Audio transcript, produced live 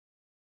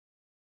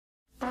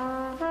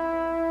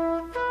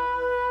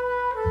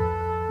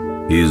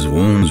His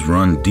wounds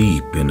run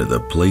deep into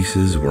the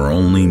places where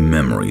only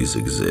memories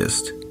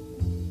exist.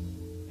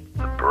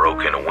 The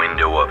broken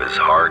window of his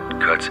heart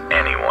cuts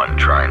anyone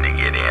trying to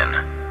get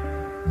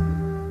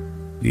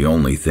in. The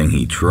only thing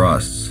he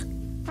trusts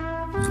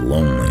is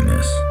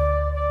loneliness,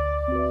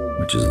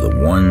 which is the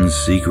one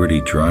secret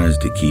he tries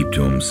to keep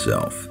to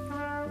himself.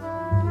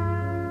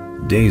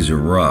 Days are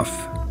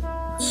rough,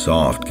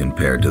 soft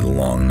compared to the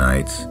long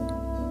nights.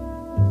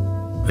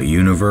 A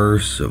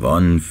universe of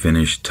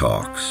unfinished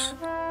talks,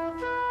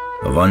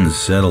 of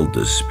unsettled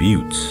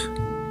disputes,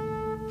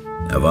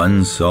 of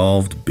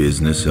unsolved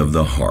business of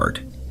the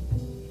heart.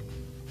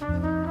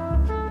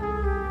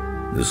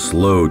 The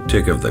slow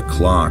tick of the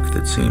clock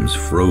that seems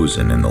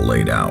frozen in the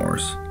late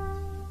hours,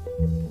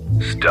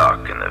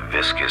 stuck in the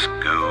viscous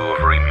goo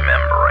of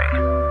remembering.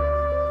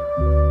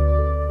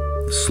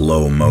 The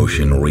slow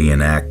motion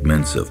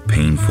reenactments of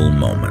painful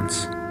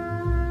moments,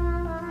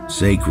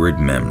 sacred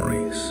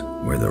memories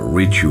where the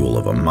ritual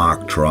of a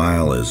mock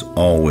trial is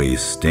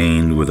always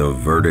stained with a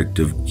verdict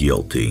of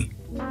guilty.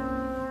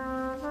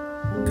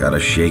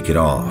 Gotta shake it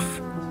off,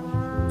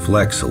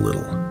 flex a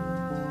little,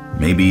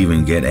 maybe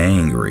even get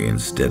angry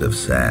instead of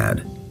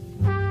sad.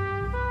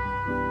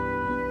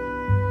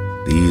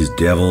 These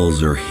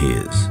devils are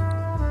his,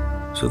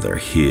 so they're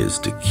his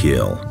to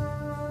kill.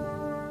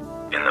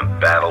 In the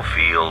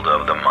battlefield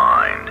of the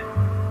mind.